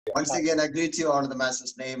Once again, I greet you all in the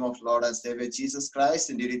Master's name of Lord and Savior Jesus Christ.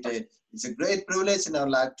 Indeed, it's a great privilege in our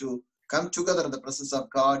life to come together in the presence of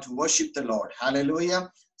God to worship the Lord.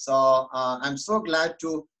 Hallelujah. So I'm so glad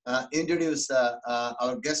to introduce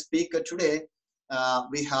our guest speaker today.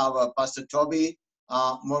 We have Pastor Tobey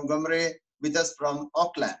Montgomery with us from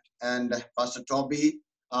Oakland. And Pastor Tobey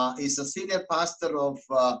is a senior pastor of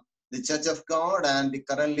the Church of God and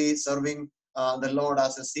currently serving the Lord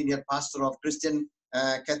as a senior pastor of Christian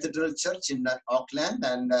Cathedral Church in Oakland.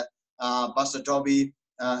 And Pastor Tobey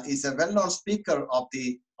is a well-known speaker of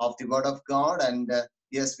the Word of God, and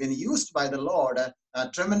he has been used by the Lord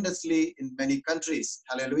tremendously in many countries.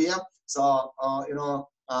 Hallelujah. So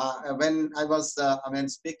when I was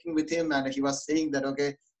speaking with him, and he was saying that,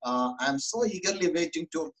 okay, I'm so eagerly waiting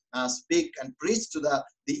to speak and preach to the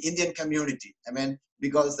Indian community.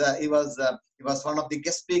 Because he was one of the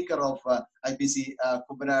guest speaker of IPC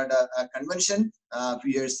Kumbhanad convention a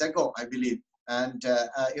few years ago, I believe. And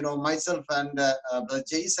myself and Brother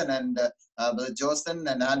Jason and Brother Johnson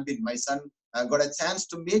and Albin, my son, got a chance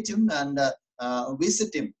to meet him and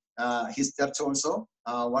visit him, his church also,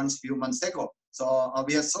 once few months ago. So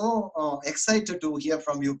we are so excited to hear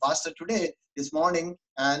from you, Pastor, today, this morning.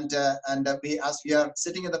 And as we are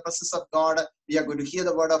sitting in the presence of God, we are going to hear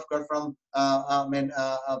the word of God from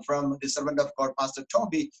the servant of God, Pastor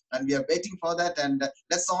Tobey, and we are waiting for that. And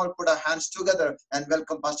let's all put our hands together and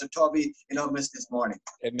welcome Pastor Tobey in our midst this morning.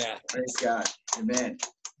 Amen. Praise God. Amen.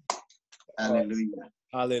 Hallelujah.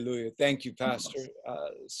 Hallelujah. Thank you, Pastor,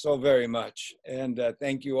 so very much. And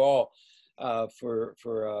thank you all for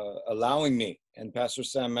allowing me. And Pastor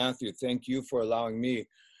Sam Matthew, thank you for allowing me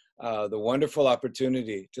the wonderful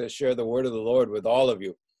opportunity to share the word of the Lord with all of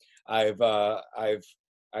you. I've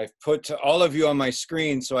put all of you on my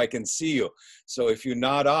screen so I can see you. So if you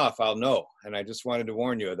nod off, I'll know. And I just wanted to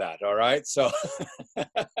warn you of that. All right. So,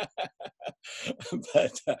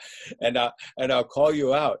 and I'll call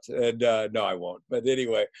you out. And no, I won't. But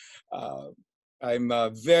anyway, I'm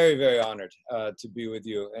very, very honored to be with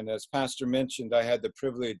you. And as Pastor mentioned, I had the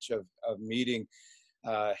privilege of meeting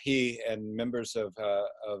he and members of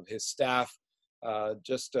his staff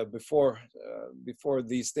just before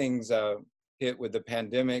these things hit with the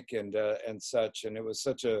pandemic and such. And it was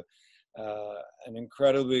such an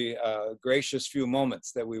incredibly gracious few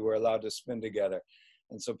moments that we were allowed to spend together.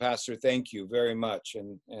 And so, Pastor, thank you very much.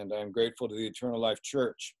 And I'm grateful to the Eternal Life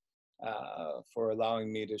Church for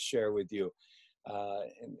allowing me to share with you.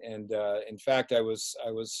 In fact, I was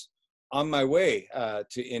on my way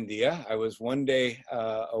to India. I was one day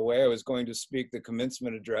away. I was going to speak the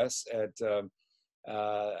commencement address at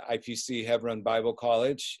IPC Hebron Bible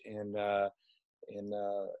College in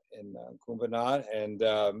Kumbhanad, and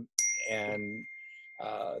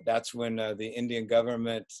that's when the Indian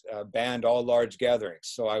government banned all large gatherings.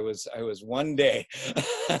 So I was one day,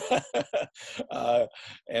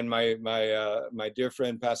 and my dear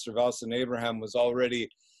friend Pastor Valson Abraham was already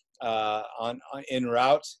en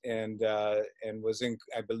route and was in,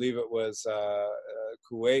 I believe it was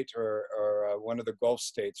Kuwait or one of the Gulf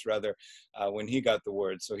states rather, when he got the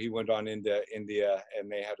word. So he went on into India,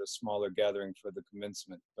 and they had a smaller gathering for the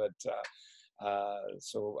commencement. But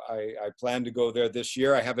so I plan to go there this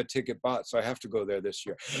year. I have a ticket bought, so I have to go there this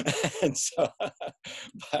year. And so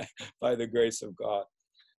by the grace of God.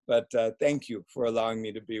 But thank you for allowing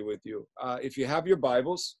me to be with you. If you have your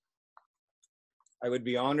Bibles, I would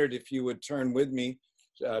be honored if you would turn with me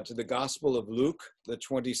to the Gospel of Luke, the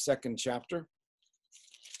 22nd chapter.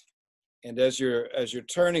 And as you're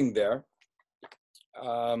turning there,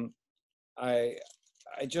 I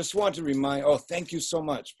just want to remind. Oh, thank you so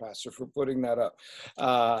much, Pastor, for putting that up.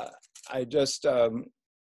 I just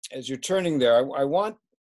as you're turning there, I want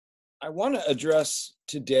to address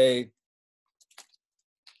today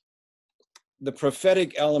the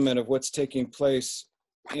prophetic element of what's taking place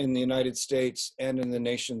in the United States and in the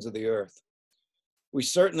nations of the earth. We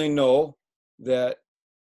certainly know that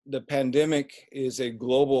the pandemic is a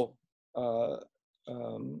global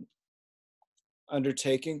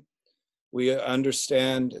undertaking. We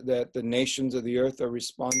understand that the nations of the earth are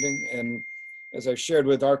responding. And as I've shared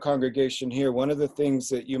with our congregation here, one of the things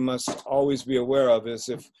that you must always be aware of is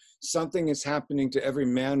if something is happening to every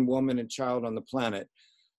man, woman, and child on the planet,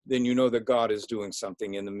 then you know that God is doing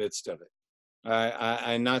something in the midst of it.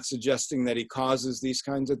 I'm not suggesting that he causes these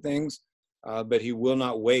kinds of things, but he will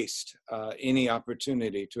not waste any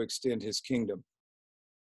opportunity to extend his kingdom.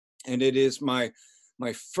 And it is my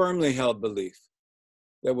firmly held belief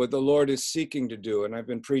that what the Lord is seeking to do, and I've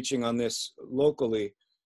been preaching on this locally,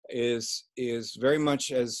 is very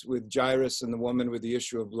much as with Jairus and the woman with the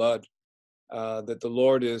issue of blood. that the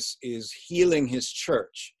Lord is healing his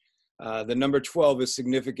church. The number 12 is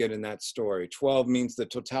significant in that story. 12 means the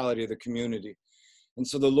totality of the community. And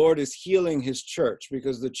so the Lord is healing his church,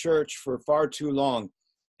 because the church for far too long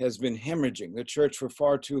has been hemorrhaging. The church for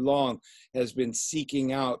far too long has been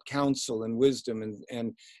seeking out counsel and wisdom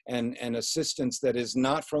and assistance that is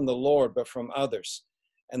not from the Lord, but from others.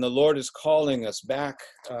 And the Lord is calling us back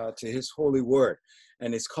to his holy word.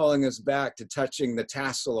 And he's calling us back to touching the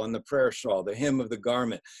tassel on the prayer shawl, the hem of the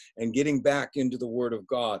garment, and getting back into the word of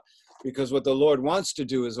God. Because what the Lord wants to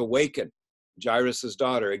do is awaken Jairus'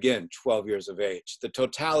 daughter, again, 12 years of age, the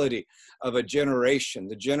totality of a generation,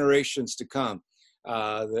 the generations to come,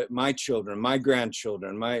 that my children, my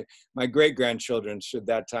grandchildren, my great-grandchildren, should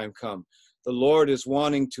that time come. The Lord is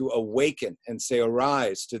wanting to awaken and say,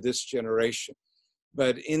 arise to this generation.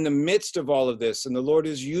 But in the midst of all of this, and the Lord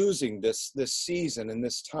is using this season and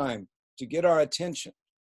this time to get our attention.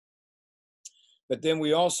 But then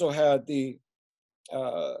we also had the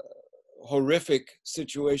horrific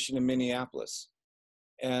situation in Minneapolis,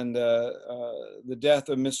 and the death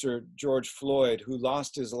of Mr. George Floyd, who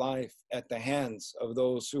lost his life at the hands of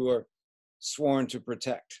those who are sworn to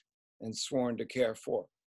protect and sworn to care for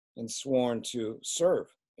and sworn to serve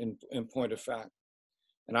in point of fact.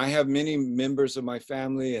 And I have many members of my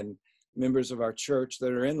family and members of our church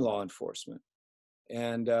that are in law enforcement.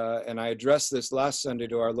 And I addressed this last Sunday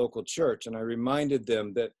to our local church, and I reminded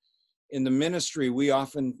them that in the ministry, we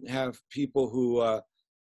often have people who,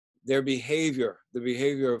 their behavior, the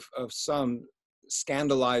behavior of some,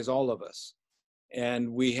 scandalize all of us.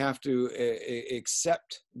 And we have to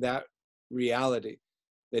accept that reality,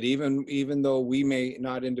 that even though we may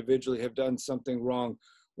not individually have done something wrong,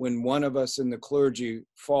 when one of us in the clergy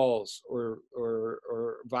falls or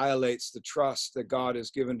violates the trust that God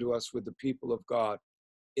has given to us with the people of God,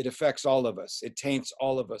 it affects all of us. It taints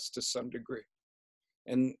all of us to some degree.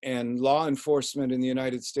 And law enforcement in the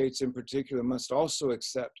United States in particular must also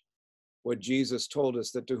accept what Jesus told us,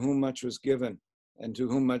 that to whom much was given and to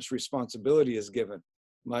whom much responsibility is given,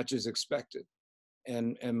 much is expected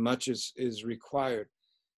and much is required.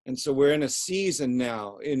 And so we're in a season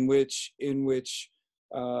now in which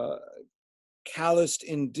calloused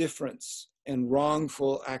indifference and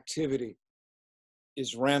wrongful activity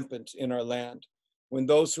is rampant in our land. When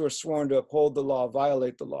those who are sworn to uphold the law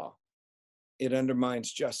violate the law, it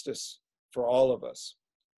undermines justice for all of us.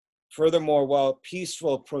 Furthermore, while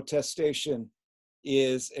peaceful protestation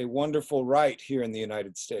is a wonderful right here in the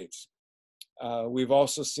United States, we've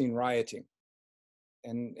also seen rioting,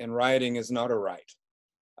 and rioting is not a right.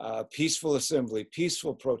 Peaceful assembly,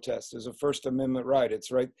 peaceful protest is a First Amendment right.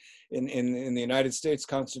 It's right in the United States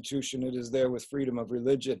Constitution. It is there with freedom of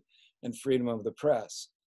religion and freedom of the press.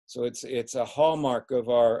 So it's a hallmark of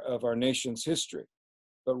our nation's history.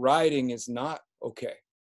 But rioting is not okay.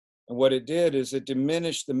 And what it did is it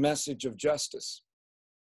diminished the message of justice,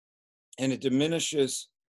 and it diminishes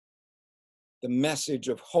the message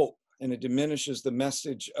of hope, and it diminishes the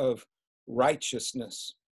message of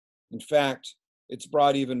righteousness. In fact, it's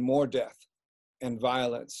brought even more death and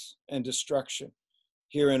violence and destruction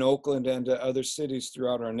here in Oakland and to other cities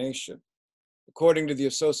throughout our nation. According to the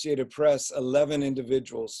Associated Press, 11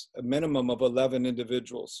 individuals, a minimum of 11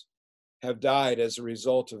 individuals, have died as a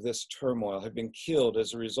result of this turmoil, have been killed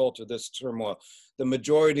as a result of this turmoil. The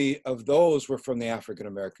majority of those were from the African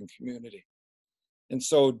American community. And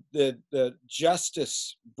so the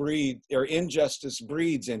injustice breeds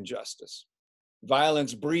injustice.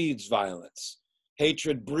 Violence breeds violence.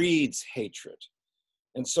 Hatred breeds hatred.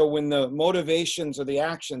 And so when the motivations or the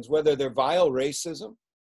actions, whether they're vile racism,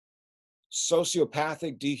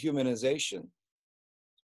 sociopathic dehumanization,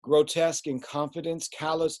 grotesque incompetence,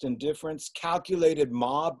 calloused indifference, calculated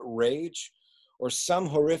mob rage, or some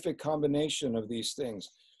horrific combination of these things,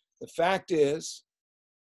 the fact is,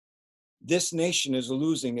 this nation is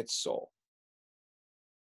losing its soul.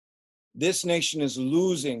 This nation is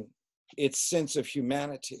losing its sense of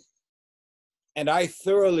humanity. And I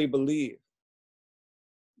thoroughly believe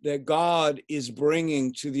that God is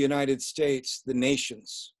bringing to the United States the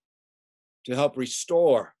nations to help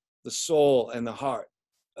restore the soul and the heart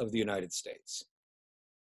of the United States.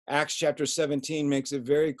 Acts chapter 17 makes it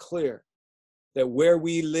very clear that where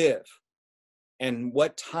we live and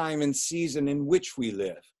what time and season in which we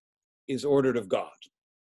live is ordered of God.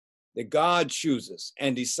 That God chooses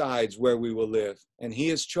and decides where we will live, and he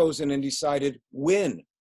has chosen and decided when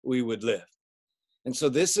we would live. And so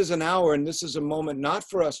this is an hour and this is a moment not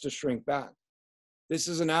for us to shrink back. This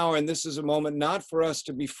is an hour and this is a moment not for us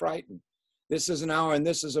to be frightened. This is an hour and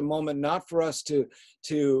this is a moment not for us to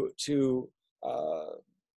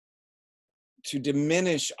to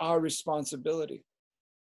diminish our responsibility.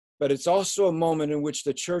 But it's also a moment in which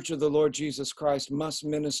the Church of the Lord Jesus Christ must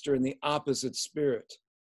minister in the opposite spirit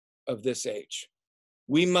of this age.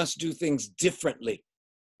 We must do things differently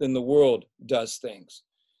than the world does things.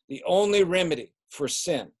 The only remedy for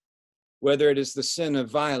sin, whether it is the sin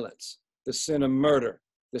of violence, the sin of murder,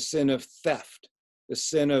 the sin of theft, the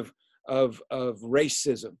sin of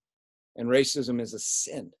racism, and racism is a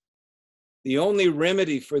sin. The only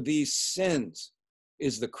remedy for these sins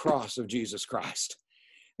is the cross of Jesus Christ.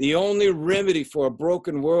 The only remedy for a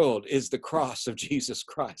broken world is the cross of Jesus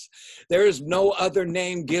Christ. There is no other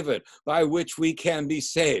name given by which we can be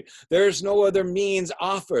saved. There is no other means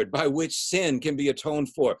offered by which sin can be atoned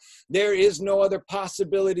for. There is no other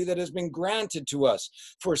possibility that has been granted to us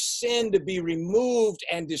for sin to be removed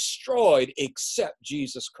and destroyed except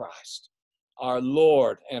Jesus Christ, our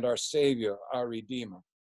Lord and our Savior, our Redeemer.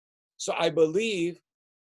 So I believe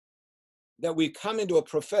that we come into a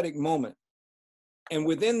prophetic moment. And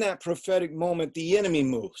within that prophetic moment, the enemy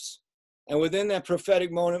moves. And within that prophetic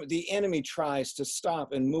moment, the enemy tries to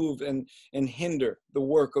stop and move and hinder the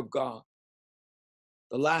work of God.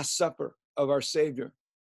 The Last Supper of our Savior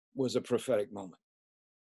was a prophetic moment.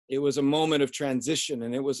 It was a moment of transition,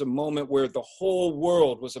 and it was a moment where the whole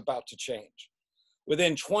world was about to change.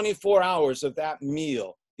 Within 24 hours of that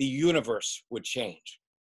meal, the universe would change.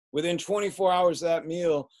 Within 24 hours of that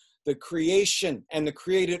meal, the creation and the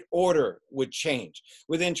created order would change.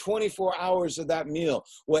 Within 24 hours of that meal,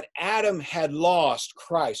 what Adam had lost,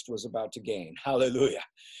 Christ was about to gain. Hallelujah.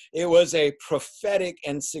 It was a prophetic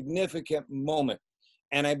and significant moment.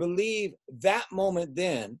 And I believe that moment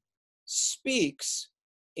then speaks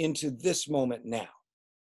into this moment now.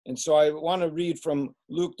 And so I want to read from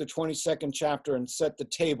Luke, the 22nd chapter, and set the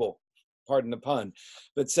table, pardon the pun,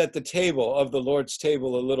 but set the table of the Lord's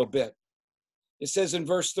table a little bit. It says in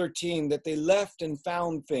verse 13 that they left and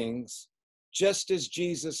found things just as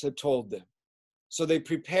Jesus had told them. So they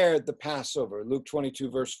prepared the Passover. Luke 22,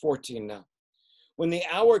 verse 14 now. When the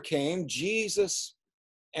hour came, Jesus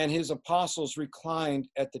and his apostles reclined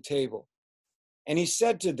at the table. And he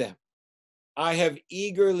said to them, I have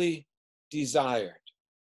eagerly desired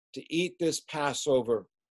to eat this Passover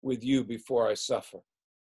with you before I suffer.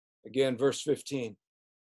 Again, verse 15.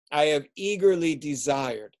 I have eagerly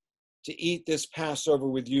desired to eat this Passover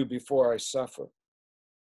with you before I suffer.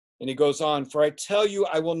 And he goes on, for I tell you,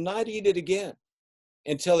 I will not eat it again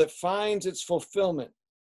until it finds its fulfillment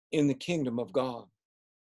in the kingdom of God.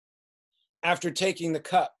 After taking the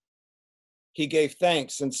cup, he gave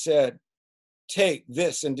thanks and said, take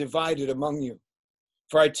this and divide it among you.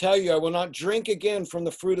 For I tell you, I will not drink again from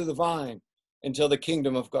the fruit of the vine until the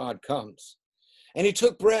kingdom of God comes. And he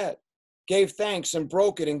took bread, gave thanks and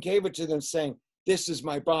broke it and gave it to them, saying, this is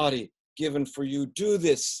my body given for you. Do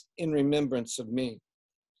this in remembrance of me.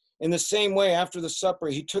 In the same way, after the supper,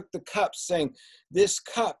 he took the cup, saying, this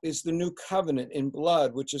cup is the new covenant in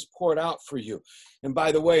blood, which is poured out for you. And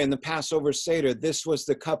by the way, in the Passover Seder, this was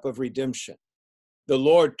the cup of redemption. The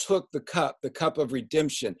Lord took the cup of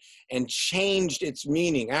redemption, and changed its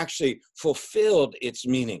meaning, actually fulfilled its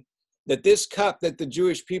meaning. That this cup that the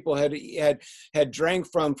Jewish people had drank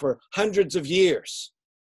from for hundreds of years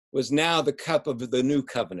was now the cup of the new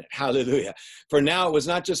covenant. Hallelujah. For now it was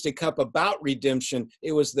not just a cup about redemption,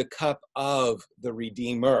 it was the cup of the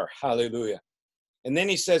Redeemer. Hallelujah. And then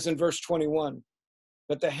he says in verse 21,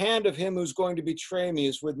 but the hand of him who's going to betray me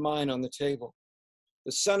is with mine on the table.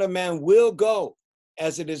 The Son of Man will go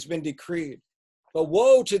as it has been decreed, but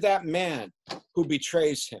woe to that man who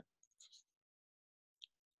betrays him.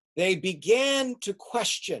 They began to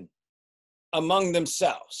question among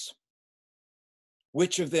themselves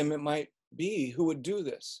which of them it might be who would do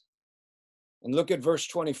this. And look at verse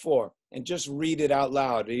 24 and just read it out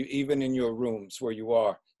loud, even in your rooms where you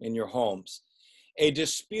are, in your homes. A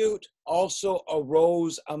dispute also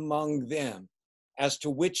arose among them as to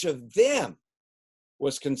which of them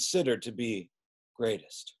was considered to be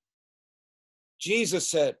greatest. Jesus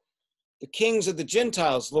said, the kings of the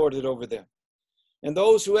Gentiles lord it over them, and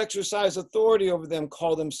those who exercise authority over them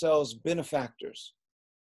call themselves benefactors.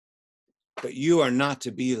 But you are not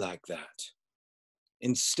to be like that.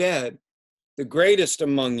 Instead, the greatest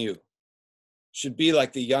among you should be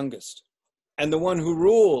like the youngest, and the one who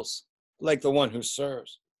rules like the one who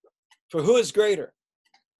serves. For who is greater,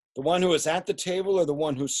 the one who is at the table or the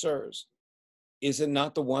one who serves? Is it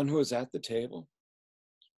not the one who is at the table?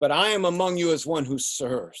 But I am among you as one who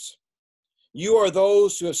serves. You are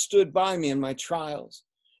those who have stood by me in my trials,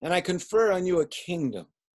 and I confer on you a kingdom,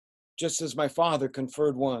 just as my Father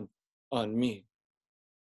conferred one on me,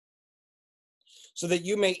 so that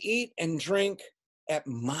you may eat and drink at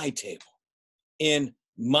my table in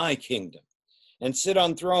my kingdom and sit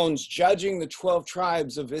on thrones judging the 12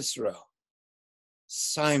 tribes of Israel.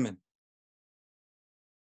 Simon,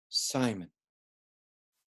 Simon,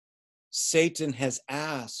 Satan has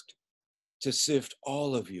asked to sift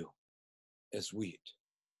all of you as wheat,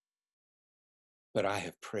 but I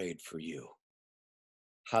have prayed for you.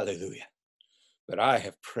 Hallelujah. But I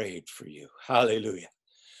have prayed for you. Hallelujah.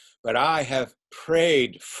 But I have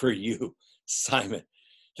prayed for you, Simon,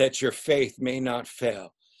 that your faith may not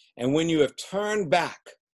fail. And when you have turned back,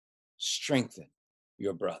 strengthen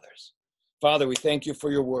your brothers. Father, we thank you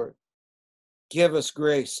for your word. Give us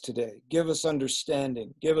grace today. Give us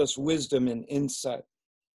understanding. Give us wisdom and insight.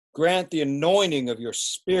 Grant the anointing of your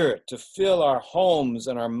Spirit to fill our homes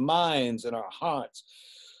and our minds and our hearts.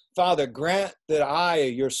 Father, grant that I,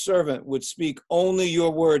 your servant, would speak only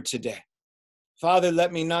your word today. Father,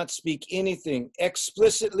 let me not speak anything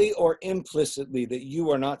explicitly or implicitly that you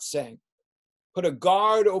are not saying. Put a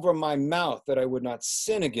guard over my mouth that I would not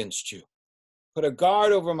sin against you. Put a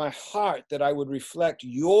guard over my heart that I would reflect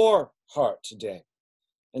your heart today.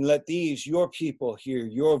 And let these, your people, hear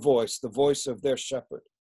your voice, the voice of their shepherd,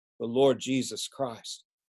 the Lord Jesus Christ.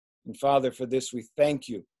 And Father, for this we thank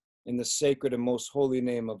you in the sacred and most holy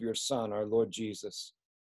name of your Son, our Lord Jesus.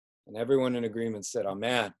 And everyone in agreement said,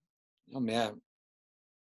 Amen. Amen.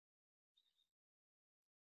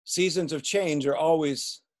 Seasons of change are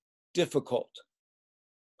always difficult,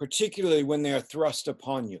 particularly when they are thrust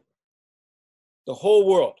upon you. The whole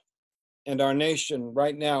world and our nation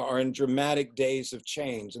right now are in dramatic days of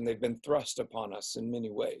change, and they've been thrust upon us in many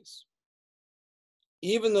ways.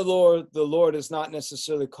 Even the Lord is not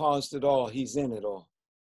necessarily caused it all. He's in it all.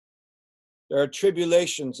 There are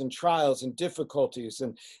tribulations and trials and difficulties,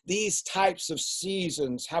 and these types of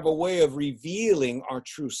seasons have a way of revealing our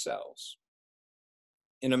true selves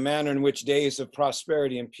in a manner in which days of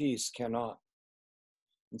prosperity and peace cannot.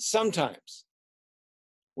 And sometimes,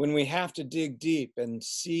 when we have to dig deep and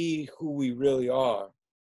see who we really are,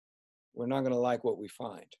 we're not going to like what we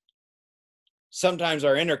find. Sometimes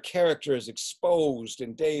our inner character is exposed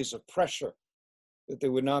in days of pressure that they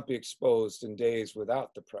would not be exposed in days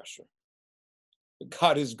without the pressure. But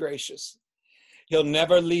God is gracious. He'll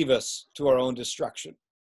never leave us to our own destruction.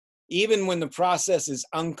 Even when the process is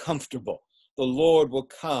uncomfortable, the Lord will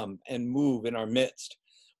come and move in our midst.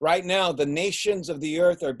 Right now, the nations of the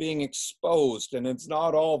earth are being exposed, and it's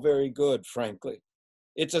not all very good, frankly.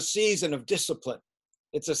 It's a season of discipline.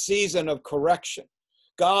 It's a season of correction.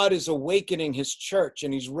 God is awakening his church,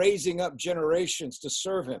 and he's raising up generations to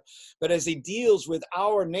serve him. But as he deals with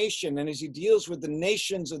our nation, and as he deals with the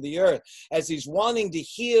nations of the earth, as he's wanting to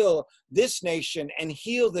heal this nation and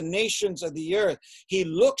heal the nations of the earth, he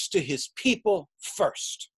looks to his people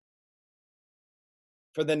first.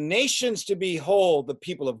 For the nations to be whole, the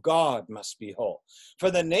people of God must be whole.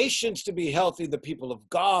 For the nations to be healthy, the people of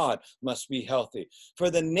God must be healthy. For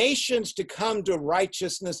the nations to come to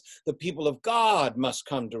righteousness, the people of God must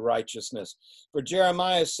come to righteousness. For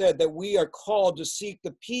Jeremiah said that we are called to seek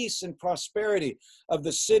the peace and prosperity of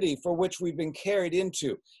the city for which we've been carried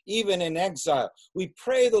into, even in exile. We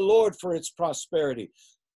pray the Lord for its prosperity.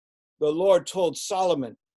 The Lord told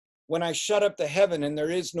Solomon, when I shut up the heaven and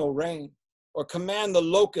there is no rain, or command the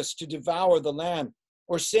locusts to devour the land,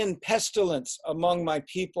 or send pestilence among my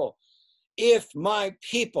people. If my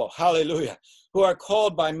people, hallelujah, who are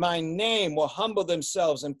called by my name will humble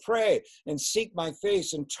themselves and pray and seek my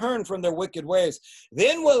face and turn from their wicked ways,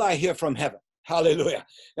 then will I hear from heaven, hallelujah,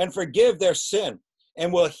 and forgive their sin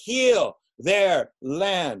and will heal their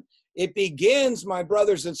land. It begins, my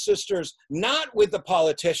brothers and sisters, not with the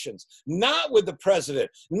politicians, not with the president,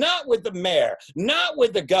 not with the mayor, not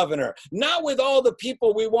with the governor, not with all the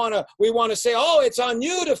people we want to say, oh, it's on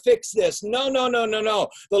you to fix this. No, no, no, no, no.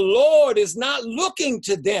 The Lord is not looking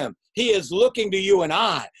to them. He is looking to you and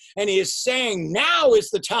I, and he is saying, now is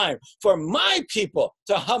the time for my people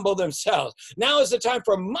to humble themselves. Now is the time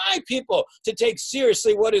for my people to take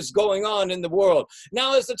seriously what is going on in the world.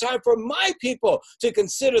 Now is the time for my people to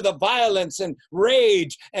consider the violence and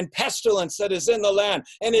rage and pestilence that is in the land.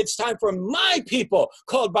 And it's time for my people,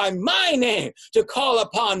 called by my name, to call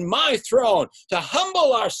upon my throne, to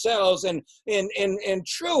humble ourselves in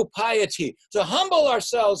true piety, to humble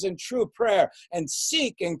ourselves in true prayer, and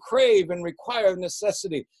seek and crave and require of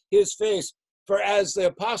necessity his face For as the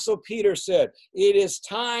Apostle Peter said, it is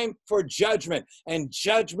time for judgment, and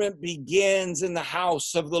judgment begins in the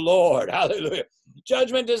house of the Lord. Hallelujah.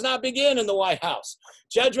 Judgment does not begin in the White House.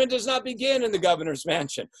 Judgment does not begin in the governor's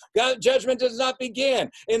mansion. Judgment does not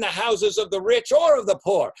begin in the houses of the rich or of the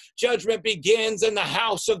poor. Judgment begins in the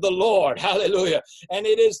house of the Lord. Hallelujah. And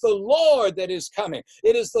it is the Lord that is coming.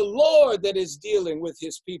 It is the Lord that is dealing with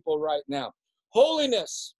his people right now.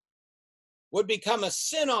 Holiness would become a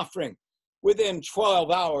sin offering within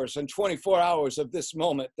 12 hours and 24 hours of this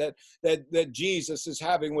moment that Jesus is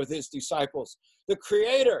having with his disciples. The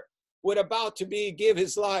Creator would about to give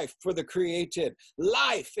his life for the created.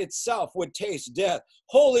 Life itself would taste death.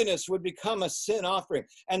 Holiness would become a sin offering.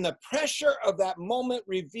 And the pressure of that moment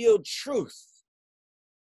revealed truth.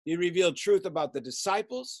 It revealed truth about the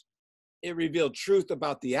disciples. It revealed truth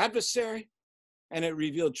about the adversary. And it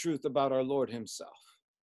revealed truth about our Lord himself.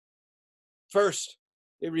 First,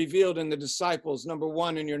 it revealed in the disciples, number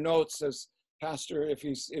one in your notes, as Pastor, if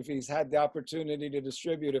he's had the opportunity to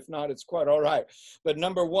distribute. If not, it's quite all right. But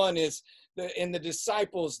number one is in the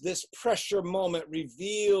disciples, this pressure moment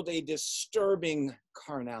revealed a disturbing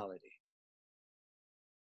carnality.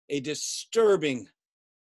 A disturbing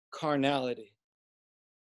carnality.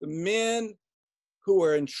 The men who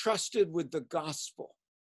were entrusted with the gospel,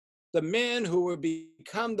 the men who would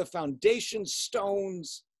become the foundation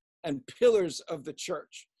stones and pillars of the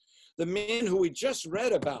church, the men who we just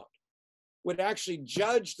read about, would actually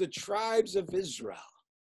judge the tribes of Israel.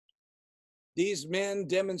 These men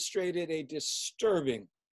demonstrated a disturbing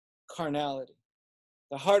carnality.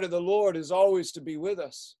 The heart of the Lord is always to be with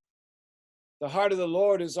us. The heart of the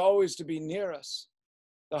Lord is always to be near us.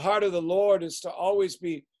 The heart of the Lord is to always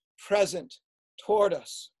be present toward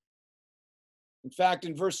us. In fact,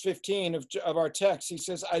 in verse 15 of our text, he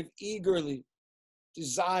says, I've eagerly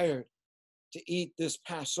desired to eat this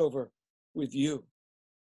Passover with you.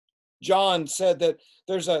 John said that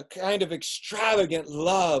there's a kind of extravagant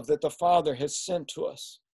love that the Father has sent to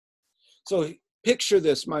us. So picture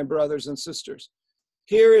this, my brothers and sisters.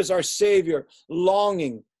 Here is our Savior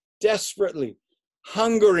longing, desperately,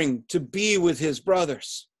 hungering to be with his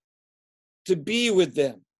brothers, to be with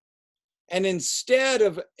them. And instead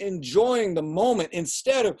of enjoying the moment,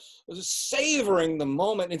 instead of savoring the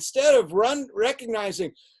moment, instead of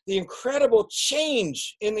recognizing the incredible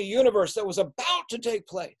change in the universe that was about to take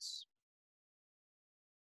place,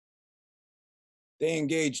 they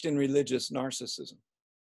engaged in religious narcissism.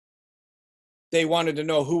 They wanted to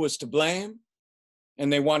know who was to blame,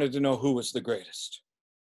 and they wanted to know who was the greatest.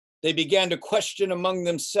 They began to question among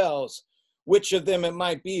themselves which of them it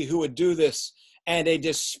might be who would do this, and a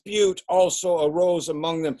dispute also arose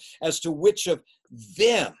among them as to which of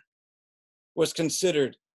them was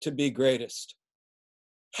considered to be greatest.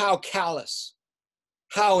 How callous,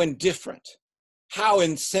 how indifferent, how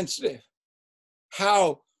insensitive,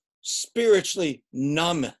 how spiritually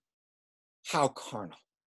numb, how carnal.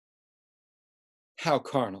 How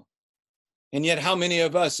carnal. And yet how many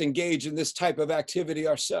of us engage in this type of activity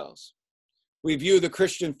ourselves? We view the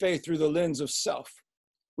Christian faith through the lens of self.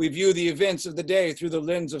 We view the events of the day through the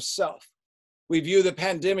lens of self. We view the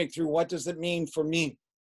pandemic through what does it mean for me?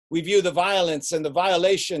 We view the violence and the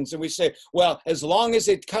violations and we say, well, as long as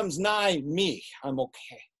it comes nigh me, I'm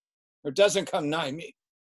okay. Or it doesn't come nigh me.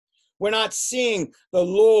 We're not seeing the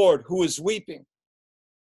Lord who is weeping.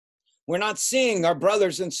 We're not seeing our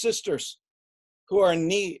brothers and sisters who are in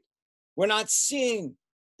need. We're not seeing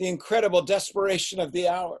the incredible desperation of the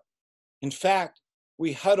hour. In fact,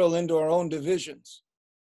 we huddle into our own divisions.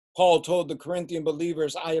 Paul told the Corinthian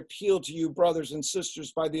believers, I appeal to you, brothers and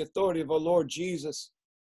sisters, by the authority of our Lord Jesus,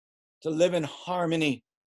 to live in harmony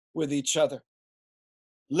with each other.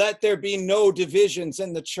 Let there be no divisions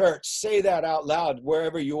in the church. Say that out loud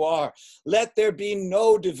wherever you are. Let there be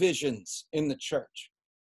no divisions in the church.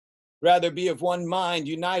 Rather be of one mind,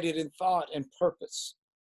 united in thought and purpose.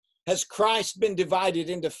 Has Christ been divided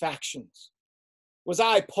into factions? Was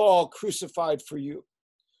I, Paul, crucified for you?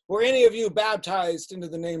 Were any of you baptized into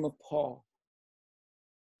the name of Paul?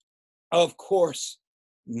 Of course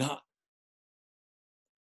not.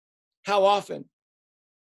 How often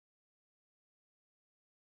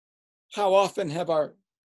have our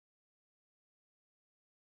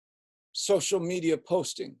social media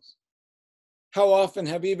postings, how often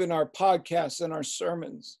have even our podcasts and our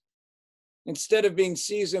sermons, instead of being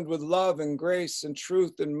seasoned with love and grace and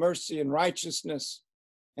truth and mercy and righteousness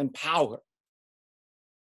and power,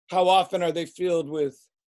 how often are they filled with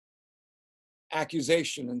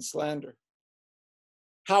accusation and slander?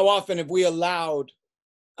 How often have we allowed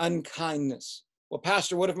unkindness? Well,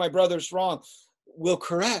 Pastor, what if my brother's wrong? We'll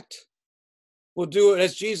correct. We'll do it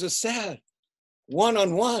as Jesus said.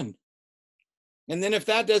 one-on-one. And then if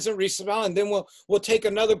that doesn't respond, then we'll take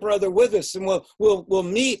another brother with us, and we'll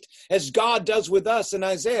meet as God does with us in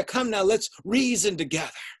Isaiah. Come now, let's reason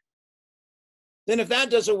together. Then if that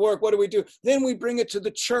doesn't work, what do? Then we bring it to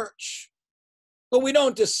the church. But we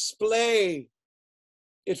don't display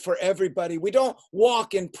it for everybody. We don't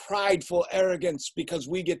walk in prideful arrogance because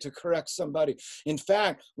we get to correct somebody. In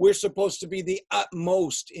fact, we're supposed to be the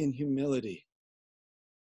utmost in humility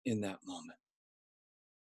in that moment.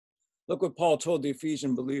 Look what Paul told the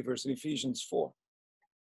Ephesian believers in Ephesians 4.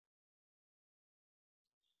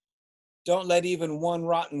 Don't let even one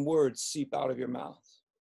rotten word seep out of your mouth.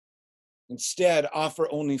 Instead, offer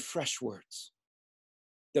only fresh words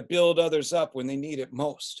that build others up when they need it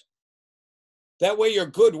most. That way, your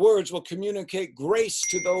good words will communicate grace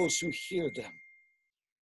to those who hear them.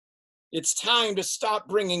 It's time to stop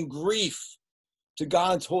bringing grief to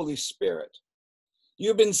God's Holy Spirit.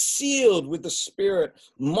 You've been sealed with the Spirit,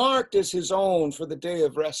 marked as his own for the day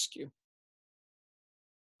of rescue.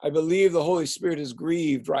 I believe the Holy Spirit is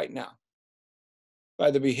grieved right now by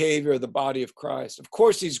the behavior of the body of Christ. Of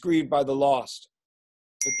course, he's grieved by the lost,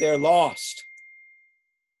 but they're lost.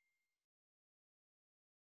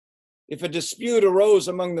 If a dispute arose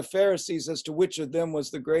among the Pharisees as to which of them was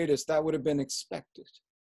the greatest, that would have been expected.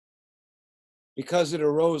 Because it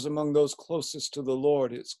arose among those closest to the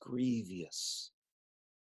Lord, it's grievous.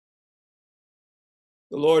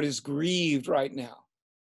 The Lord is grieved right now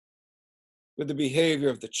with the behavior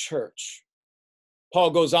of the church. Paul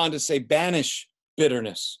goes on to say, banish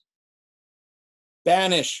bitterness,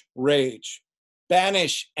 banish rage,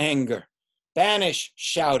 banish anger, banish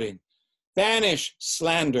shouting, banish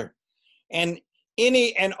slander, and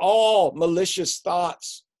any and all malicious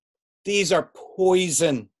thoughts. These are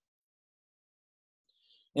poison.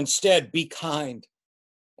 Instead, be kind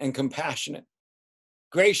and compassionate.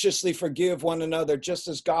 Graciously forgive one another, just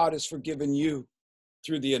as God has forgiven you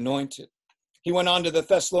through the Anointed. He went on to the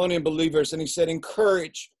Thessalonian believers and he said,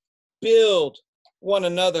 encourage, build one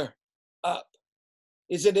another up.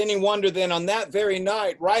 Is it any wonder then on that very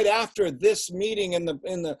night, right after this meeting in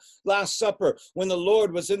the Last Supper, when the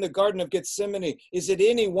Lord was in the Garden of Gethsemane, is it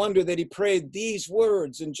any wonder that he prayed these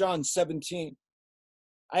words in John 17?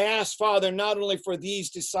 I ask, Father, not only for these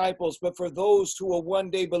disciples, but for those who will one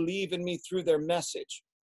day believe in me through their message.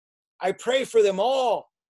 I pray for them all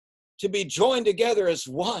to be joined together as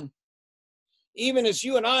one. Even as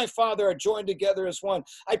you and I, Father, are joined together as one.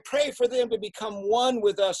 I pray for them to become one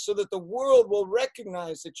with us so that the world will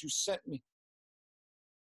recognize that you sent me.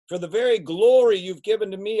 For the very glory you've given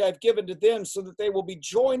to me, I've given to them so that they will be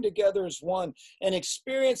joined together as one and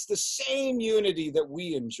experience the same unity that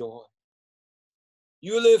we enjoy.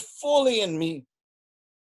 You live fully in me,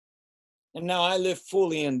 and now I live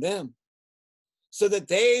fully in them, so that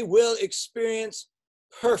they will experience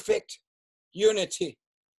perfect unity.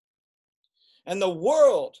 And the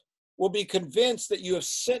world will be convinced that you have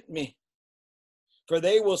sent me, for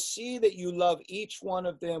they will see that you love each one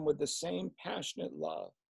of them with the same passionate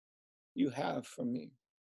love you have for me.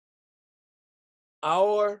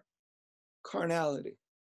 Our carnality,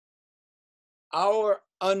 our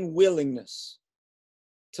unwillingness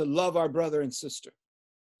to love our brother and sister,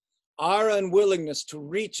 our unwillingness to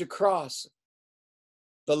reach across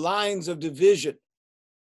the lines of division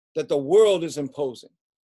that the world is imposing,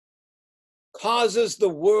 causes the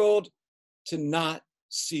world to not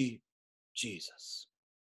see Jesus.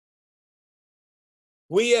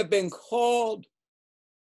 We have been called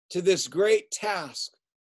to this great task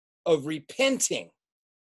of repenting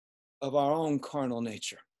of our own carnal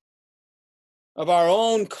nature, of our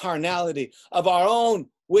own carnality, of our own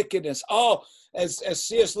wickedness. Oh, as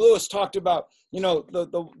C.S. Lewis talked about,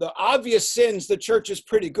 the obvious sins the church is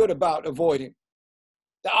pretty good about avoiding.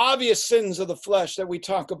 The obvious sins of the flesh that we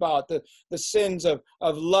talk about, the sins of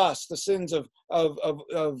lust, the sins of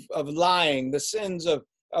lying, the sins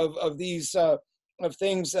of these of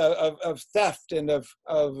things of theft and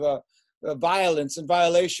of violence and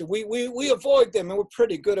violation. We avoid them, and we're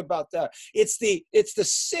pretty good about that. It's the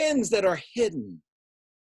sins that are hidden.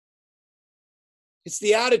 It's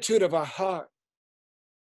the attitude of our heart,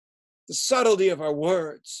 the subtlety of our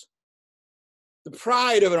words, the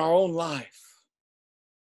pride of our own life.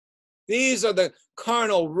 These are the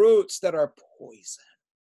carnal roots that are poison.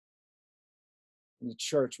 And the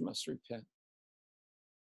church must repent.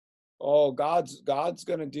 Oh, God's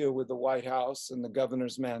going to deal with the White House and the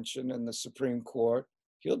governor's mansion and the Supreme Court.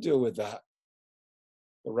 He'll deal with that.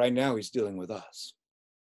 But right now, he's dealing with us.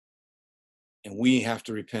 And we have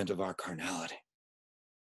to repent of our carnality.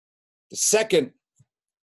 The second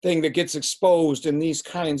thing that gets exposed in these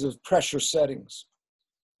kinds of pressure settings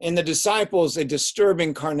In the disciples, a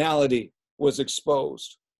disturbing carnality was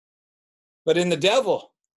exposed. But in the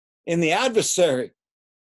devil, in the adversary,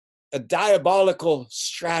 a diabolical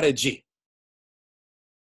strategy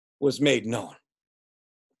was made known.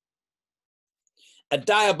 A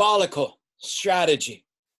diabolical strategy.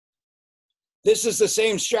 This is the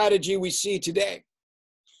same strategy we see today.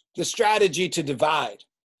 The strategy to divide,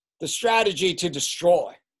 the strategy to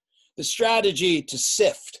destroy, the strategy to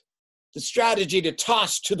sift, the strategy to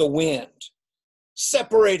toss to the wind,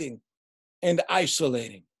 separating and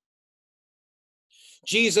isolating.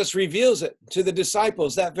 Jesus reveals it to the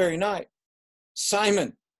disciples that very night.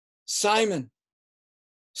 Simon, Simon,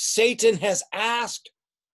 Satan has asked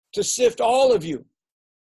to sift all of you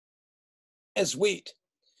as wheat.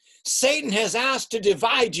 Satan has asked to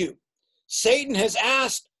divide you. Satan has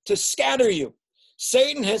asked to scatter you.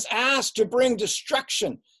 Satan has asked to bring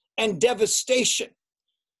destruction and devastation.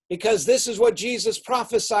 Because this is what Jesus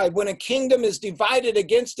prophesied. When a kingdom is divided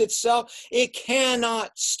against itself, it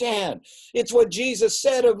cannot stand. It's what Jesus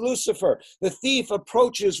said of Lucifer. The thief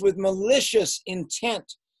approaches with malicious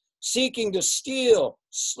intent, seeking to steal,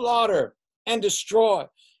 slaughter, and destroy.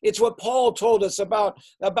 It's what Paul told us about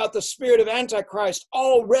the spirit of Antichrist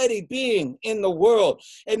already being in the world,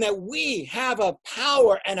 and that we have a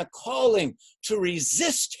power and a calling to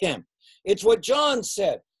resist him. It's what John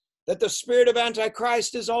said, that the spirit of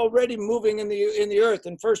Antichrist is already moving in the earth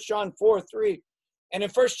in 1 John 4:3. And in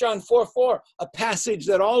 1 John 4:4, a passage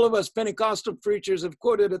that all of us Pentecostal preachers have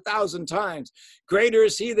quoted 1,000 times. Greater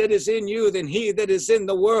is he that is in you than he that is in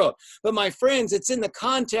the world. But my friends, it's in the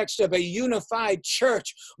context of a unified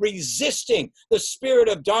church resisting the spirit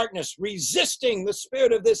of darkness, resisting the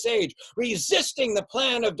spirit of this age, resisting the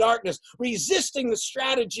plan of darkness, resisting the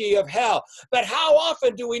strategy of hell. But how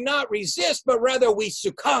often do we not resist, but rather we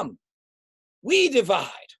succumb? We divide.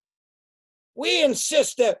 We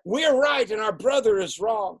insist that we're right and our brother is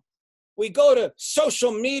wrong. We go to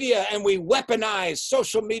social media and we weaponize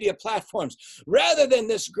social media platforms. Rather than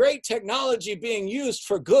this great technology being used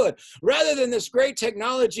for good, rather than this great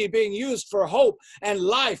technology being used for hope and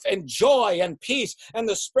life and joy and peace and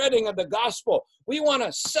the spreading of the gospel, we want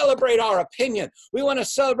to celebrate our opinion. We want to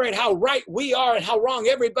celebrate how right we are and how wrong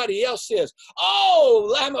everybody else is.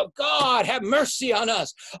 Oh, Lamb of God, have mercy on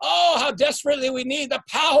us. Oh, how desperately we need the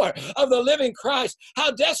power of the living Christ.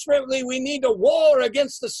 How desperately we need to war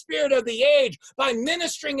against the spirit of the age by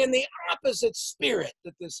ministering in the opposite spirit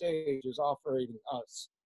that this age is offering us.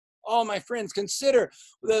 Oh, my friends, consider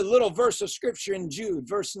the little verse of scripture in Jude,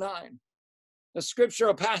 verse 9. A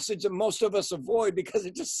scriptural passage that most of us avoid because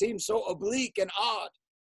it just seems so oblique and odd.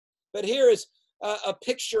 But here is a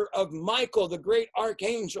picture of Michael, the great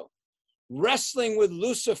archangel, wrestling with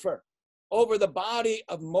Lucifer over the body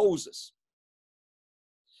of Moses.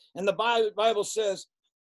 And the Bible says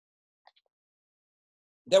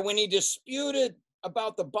that when he disputed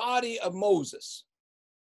about the body of Moses,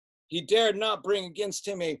 he dared not bring against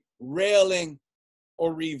him a railing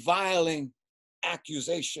or reviling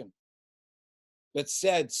accusation, but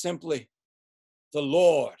said simply, the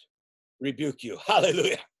Lord rebuke you.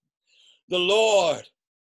 Hallelujah. The Lord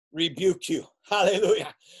rebuke you.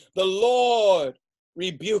 Hallelujah. The Lord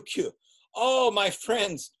rebuke you. Oh, my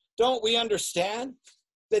friends, don't we understand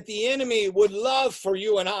that the enemy would love for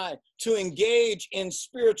you and I to engage in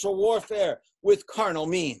spiritual warfare with carnal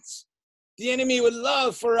means? The enemy would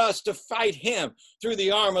love for us to fight him through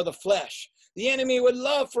the arm of the flesh. The enemy would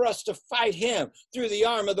love for us to fight him through the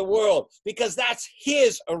arm of the world, because that's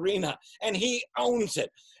his arena and he owns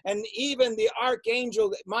it. And even the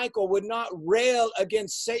archangel Michael would not rail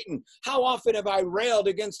against Satan. How often have I railed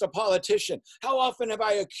against a politician? How often have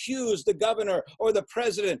I accused the governor or the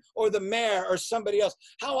president or the mayor or somebody else?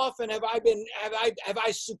 How often have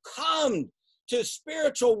I succumbed to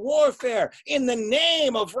spiritual warfare in the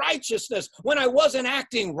name of righteousness when I wasn't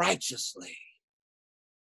acting righteously?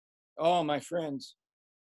 Oh, my friends,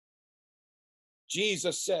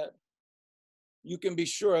 Jesus said, you can be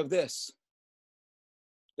sure of this,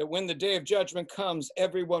 that when the day of judgment comes,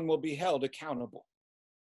 everyone will be held accountable.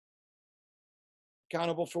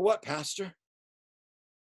 Accountable for what, Pastor?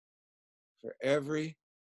 For every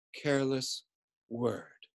careless word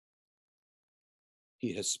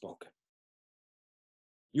he has spoken.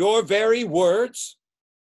 Your very words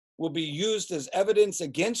will be used as evidence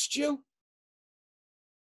against you,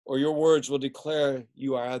 or your words will declare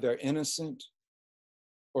you are either innocent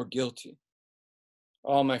or guilty.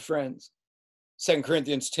 Oh, my friends, 2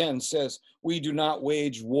 Corinthians 10 says, we do not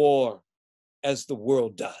wage war as the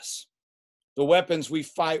world does. The weapons we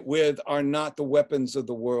fight with are not the weapons of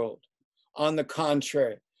the world. On the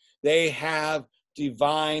contrary, they have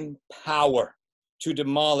divine power to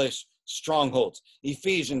demolish strongholds.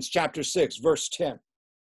 Ephesians chapter 6, verse 10.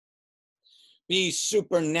 Be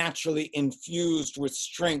supernaturally infused with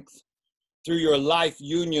strength through your life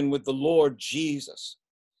union with the Lord Jesus.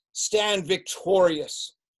 Stand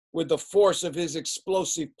victorious with the force of his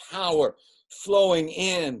explosive power flowing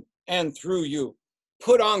in and through you.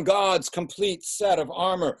 Put on God's complete set of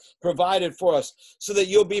armor provided for us so that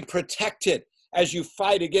you'll be protected as you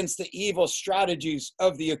fight against the evil strategies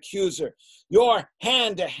of the accuser. Your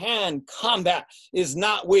hand-to-hand combat is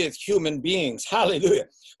not with human beings, hallelujah,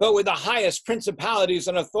 but with the highest principalities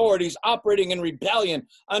and authorities operating in rebellion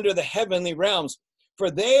under the heavenly realms. For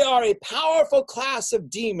they are a powerful class of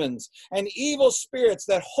demons and evil spirits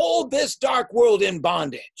that hold this dark world in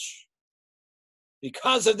bondage.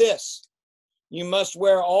 Because of this, you must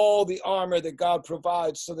wear all the armor that God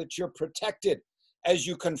provides so that you're protected as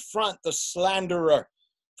you confront the slanderer,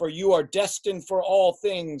 for you are destined for all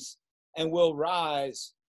things and will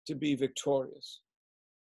rise to be victorious.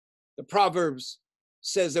 The Proverbs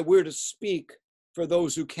says that we're to speak for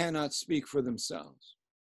those who cannot speak for themselves,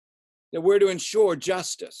 that we're to ensure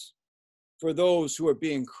justice for those who are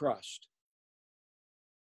being crushed.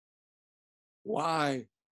 Why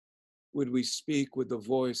would we speak with the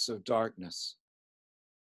voice of darkness?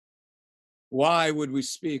 Why would we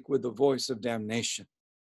speak with the voice of damnation?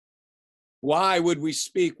 Why would we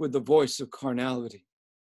speak with the voice of carnality?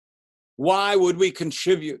 Why would we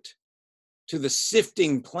contribute to the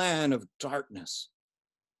sifting plan of darkness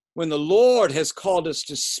when the Lord has called us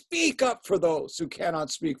to speak up for those who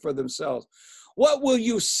cannot speak for themselves? What will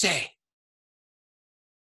you say?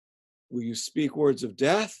 Will you speak words of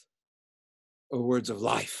death or words of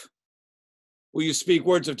life? Will you speak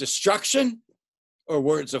words of destruction or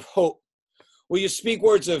words of hope? Will you speak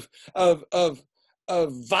words of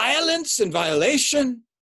violence and violation,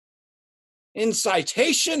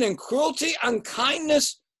 incitation and cruelty,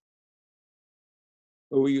 unkindness?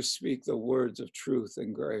 Or will you speak the words of truth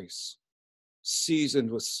and grace, seasoned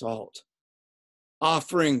with salt,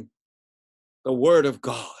 offering the word of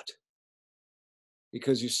God?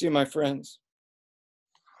 Because you see, my friends,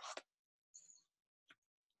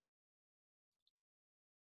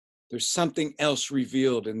 there's something else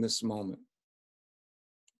revealed in this moment.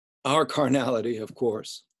 Our carnality, of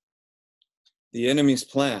course, the enemy's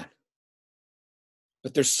plan.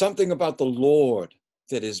 But there's something about the Lord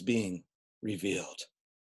that is being revealed.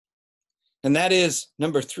 And that is,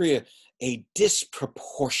 number 3, a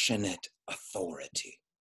disproportionate authority.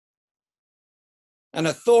 An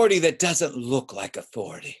authority that doesn't look like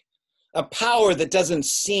authority. A power that doesn't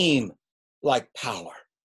seem like power.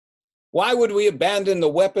 Why would we abandon the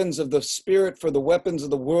weapons of the Spirit for the weapons of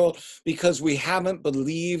the world? Because we haven't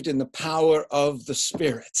believed in the power of the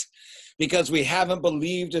Spirit. Because we haven't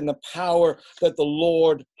believed in the power that the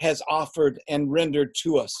Lord has offered and rendered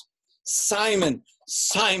to us. Simon,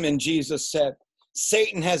 Simon, Jesus said,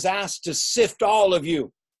 Satan has asked to sift all of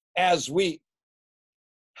you as wheat.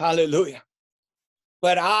 Hallelujah.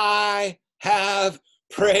 But I have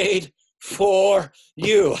prayed for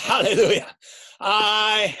you. Hallelujah.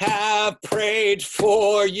 I have prayed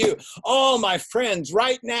for you. Oh, my friends,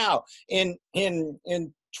 right now in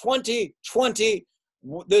 2020,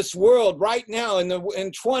 this world right now, in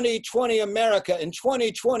 2020 America, in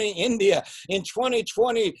 2020 India, in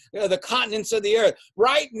 2020 the continents of the earth,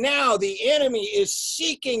 right now the enemy is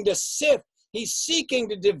seeking to sift. He's seeking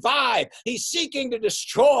to divide. He's seeking to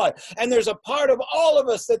destroy. And there's a part of all of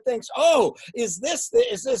us that thinks, oh, is this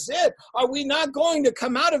it? Are we not going to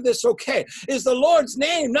come out of this okay? Is the Lord's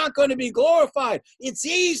name not going to be glorified? It's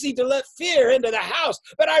easy to let fear into the house.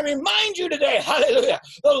 But I remind you today, hallelujah,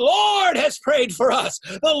 the Lord has prayed for us.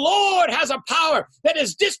 The Lord has a power that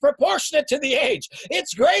is disproportionate to the age.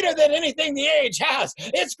 It's greater than anything the age has.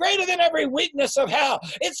 It's greater than every weakness of hell.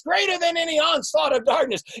 It's greater than any onslaught of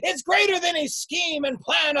darkness. It's greater than scheme and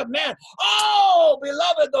plan of man. Oh,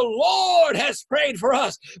 beloved, the Lord has prayed for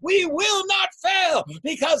us. We will not fail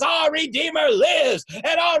because our Redeemer lives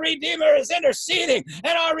and our Redeemer is interceding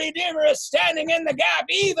and our Redeemer is standing in the gap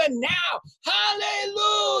even now.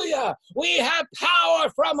 Hallelujah. We have power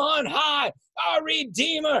from on high. Our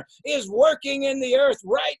Redeemer is working in the earth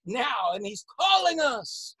right now, and he's calling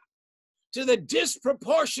us to the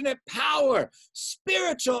disproportionate power,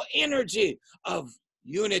 spiritual energy of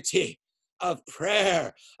unity, of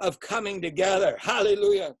prayer, of coming together.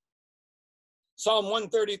 Hallelujah. Psalm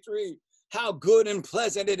 133, how good and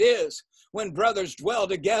pleasant it is when brothers dwell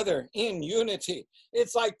together in unity.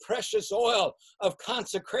 It's like precious oil of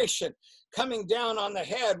consecration coming down on the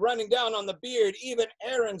head, running down on the beard, even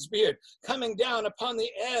Aaron's beard, coming down upon the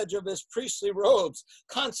edge of his priestly robes,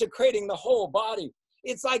 consecrating the whole body.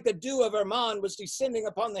 It's like the dew of Hermon was descending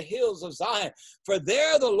upon the hills of Zion. For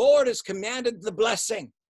there the Lord has commanded the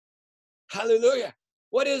blessing. Hallelujah.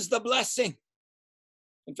 What is the blessing?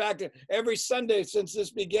 In fact, every Sunday since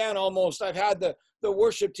this began almost, I've had the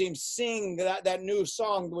worship team sing that new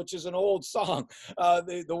song, which is an old song.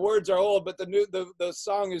 The words are old, but the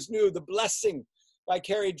song is new, The Blessing, by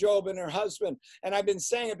Carrie Job and her husband. And I've been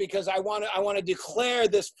saying it because I want to declare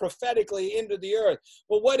this prophetically into the earth.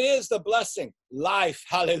 Well, what is the blessing? Life,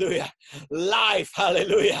 hallelujah. Life,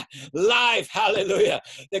 hallelujah. Life, hallelujah.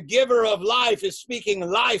 The giver of life is speaking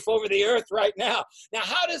life over the earth right now. Now,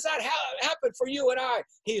 how does that happen for you and I?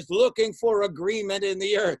 He's looking for agreement in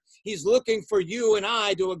the earth. He's looking for you and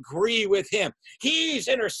I to agree with him. He's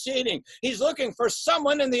interceding. He's looking for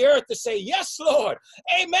someone in the earth to say, yes, Lord.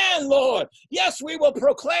 Amen, Lord. Yes, we will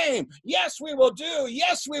proclaim. Yes, we will do.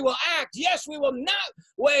 Yes, we will act. Yes, we will not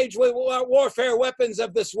wage warfare weapons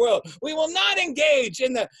of this world. We will not engage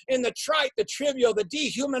in the trite, the trivial, the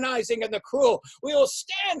dehumanizing, and the cruel. We will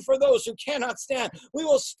stand for those who cannot stand. We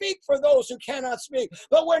will speak for those who cannot speak.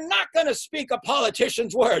 But we're not going to speak a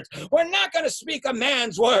politician's words. We're not going to speak a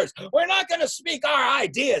man's words. We're not going to speak our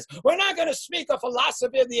ideas. We're not going to speak a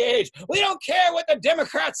philosophy of the age. We don't care what the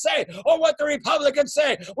Democrats say or what the Republicans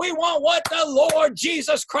say. We want what the Lord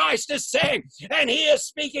Jesus Christ is saying. And he is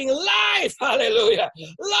speaking life, hallelujah.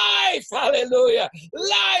 Life, hallelujah.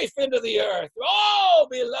 Life into the earth. Oh,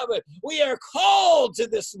 beloved, we are called to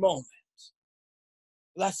this moment.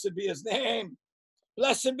 Blessed be his name.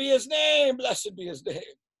 Blessed be his name. Blessed be his name.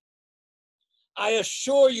 I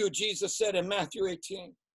assure you, Jesus said in Matthew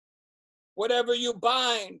 18, whatever you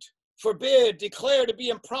bind, forbid, declare to be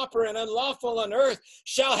improper and unlawful on earth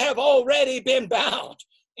shall have already been bound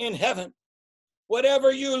in heaven.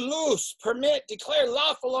 Whatever you loose, permit, declare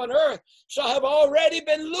lawful on earth shall have already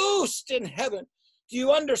been loosed in heaven. Do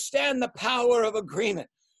you understand the power of agreement?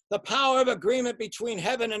 The power of agreement between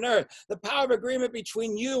heaven and earth, the power of agreement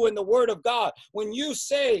between you and the word of God. When you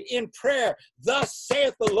say in prayer, thus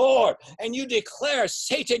saith the Lord, and you declare,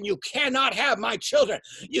 Satan, you cannot have my children.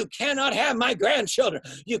 You cannot have my grandchildren.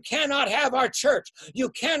 You cannot have our church. You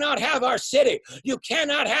cannot have our city. You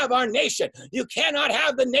cannot have our nation. You cannot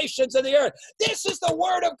have the nations of the earth. This is the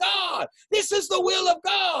word of God. This is the will of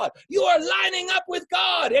God. You are lining up with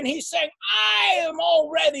God. And he's saying, I am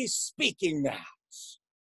already speaking now.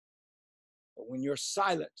 But when you're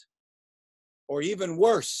silent, or even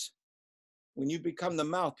worse, when you become the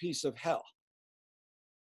mouthpiece of hell,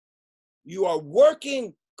 you are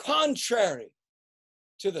working contrary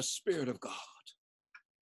to the Spirit of God.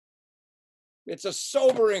 It's a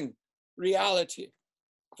sobering reality.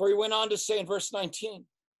 For he went on to say in verse 19,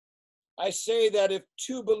 I say that if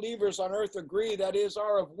two believers on earth agree, that is,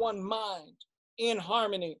 are of one mind, in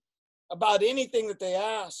harmony, about anything that they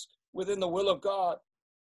ask within the will of God,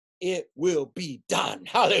 it will be done.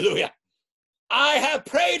 Hallelujah. I have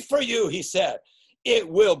prayed for you, he said. It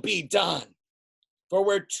will be done. For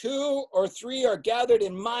where two or three are gathered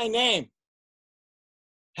in my name,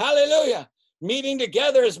 hallelujah, meeting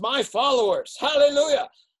together as my followers, hallelujah,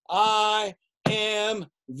 I am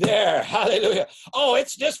there. Hallelujah. Oh,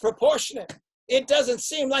 it's disproportionate. It doesn't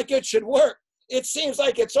seem like it should work. It seems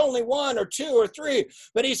like it's only one or two or three,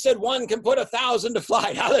 but he said one can put 1,000 to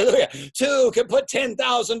flight. Hallelujah. Two can put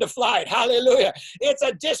 10,000 to flight. Hallelujah. It's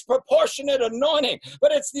a disproportionate anointing,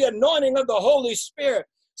 but it's the anointing of the Holy Spirit.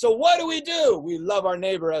 So what do? We love our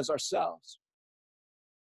neighbor as ourselves.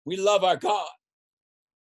 We love our God.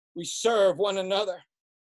 We serve one another.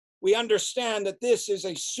 We understand that this is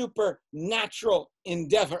a supernatural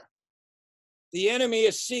endeavor. The enemy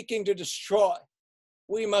is seeking to destroy.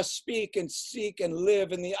 We must speak and seek and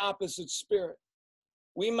live in the opposite spirit.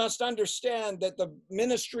 We must understand that the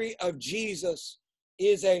ministry of Jesus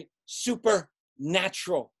is a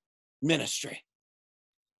supernatural ministry.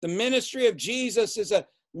 The ministry of Jesus is a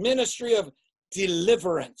ministry of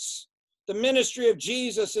deliverance. The ministry of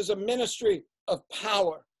Jesus is a ministry of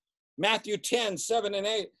power. Matthew 10, 7 and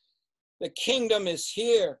 8. The kingdom is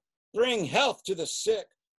here. Bring health to the sick.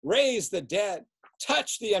 Raise the dead.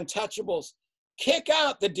 Touch the untouchables. Kick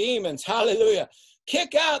out the demons. Hallelujah.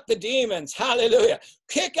 Kick out the demons. Hallelujah.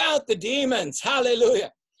 Kick out the demons.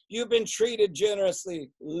 Hallelujah. You've been treated generously.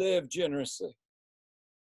 Live generously.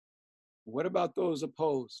 What about those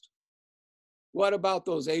opposed? What about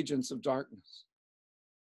those agents of darkness?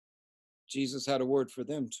 Jesus had a word for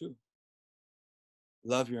them too.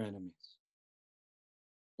 Love your enemies.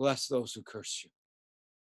 Bless those who curse you.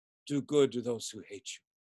 Do good to those who hate you.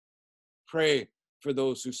 Pray for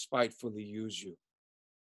those who spitefully use you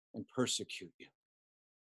and persecute you.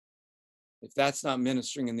 If that's not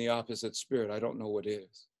ministering in the opposite spirit, I don't know what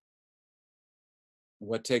is.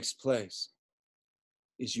 What takes place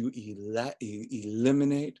is you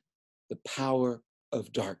eliminate the power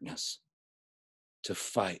of darkness to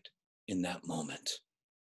fight in that moment.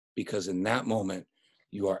 Because in that moment,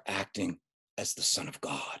 you are acting as the Son of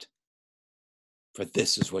God. For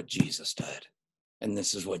this is what Jesus did. And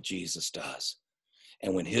this is what Jesus does.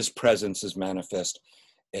 And when his presence is manifest,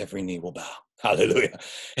 every knee will bow. Hallelujah.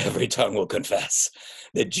 Every tongue will confess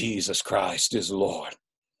that Jesus Christ is Lord.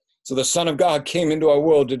 So the Son of God came into our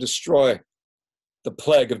world to destroy the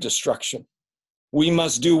plague of destruction. We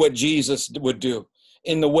must do what Jesus would do,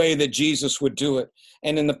 in the way that Jesus would do it,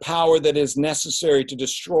 and in the power that is necessary to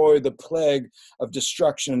destroy the plague of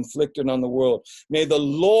destruction inflicted on the world. May the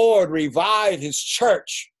Lord revive his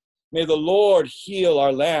church. May the Lord heal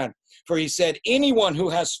our land. For he said, anyone who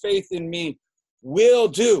has faith in me will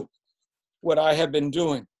do what I have been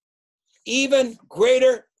doing, even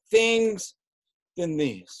greater things than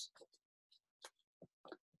these.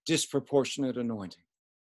 Disproportionate anointing.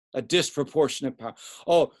 A disproportionate power.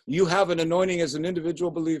 Oh, you have an anointing as an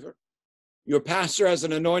individual believer. Your pastor has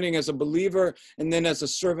an anointing as a believer, and then as a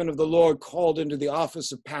servant of the Lord called into the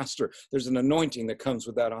office of pastor. There's an anointing that comes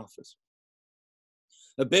with that office.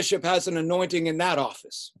 The bishop has an anointing in that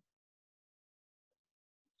office.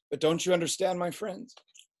 But don't you understand, my friends?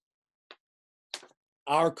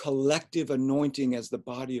 Our collective anointing as the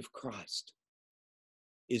body of Christ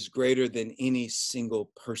is greater than any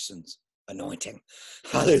single person's anointing.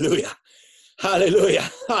 Hallelujah. Hallelujah.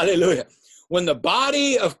 Hallelujah. When the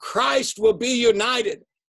body of Christ will be united,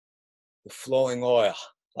 the flowing oil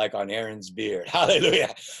like on Aaron's beard.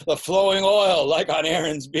 Hallelujah. The flowing oil like on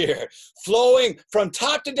Aaron's beard. Flowing from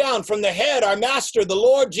top to down, from the head, our master, the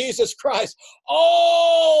Lord Jesus Christ,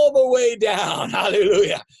 all the way down.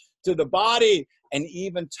 Hallelujah. To the body and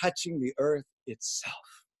even touching the earth itself.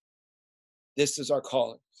 This is our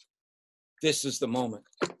calling. This is the moment.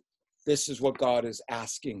 This is what God is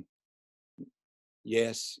asking.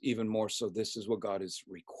 Yes, even more so, this is what God is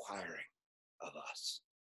requiring of us.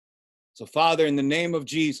 So, Father, in the name of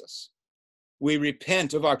Jesus, we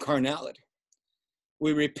repent of our carnality.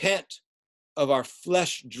 We repent of our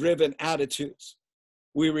flesh-driven attitudes.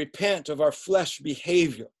 We repent of our flesh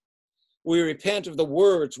behavior. We repent of the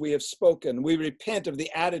words we have spoken. We repent of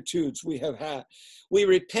the attitudes we have had. We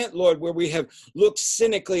repent, Lord, where we have looked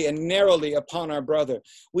cynically and narrowly upon our brother.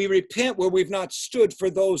 We repent where we've not stood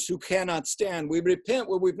for those who cannot stand. We repent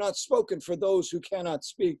where we've not spoken for those who cannot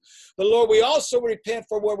speak. But Lord, we also repent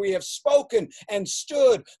for where we have spoken and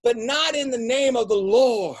stood, but not in the name of the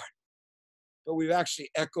Lord, but we've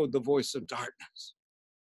actually echoed the voice of darkness.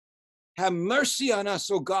 Have mercy on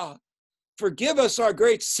us, O God. Forgive us our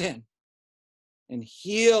great sin. And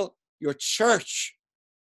heal your church,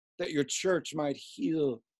 that your church might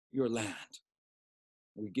heal your land.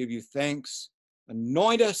 We give you thanks.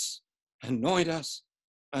 Anoint us, anoint us,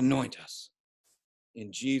 anoint us.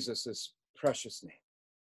 In Jesus' precious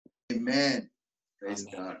name. Amen. Praise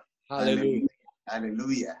Amen. God. Hallelujah.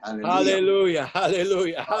 Hallelujah. Hallelujah. Hallelujah.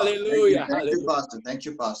 Hallelujah. Hallelujah. Thank you, Pastor. Thank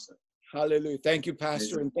you, Pastor. Hallelujah. Thank you,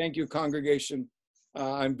 Pastor, and thank you, congregation.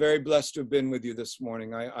 I'm very blessed to have been with you this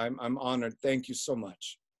morning. I'm honored. Thank you so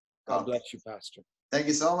much. God bless you, Pastor. Thank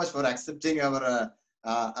you so much for accepting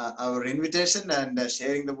our invitation and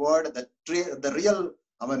sharing the word, the real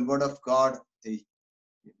word of God.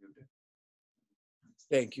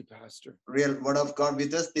 Thank you, Pastor. Real word of God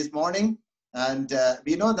with us this morning. And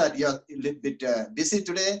we know that you're a little bit busy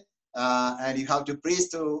today. And you have to preach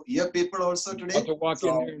to your people also today. You have to walk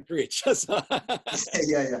in there and preach.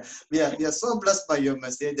 Yeah. We are so blessed by your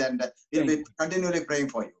message, and we'll be continually praying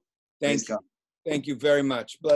for you. Thank you. Thank you very much. Bless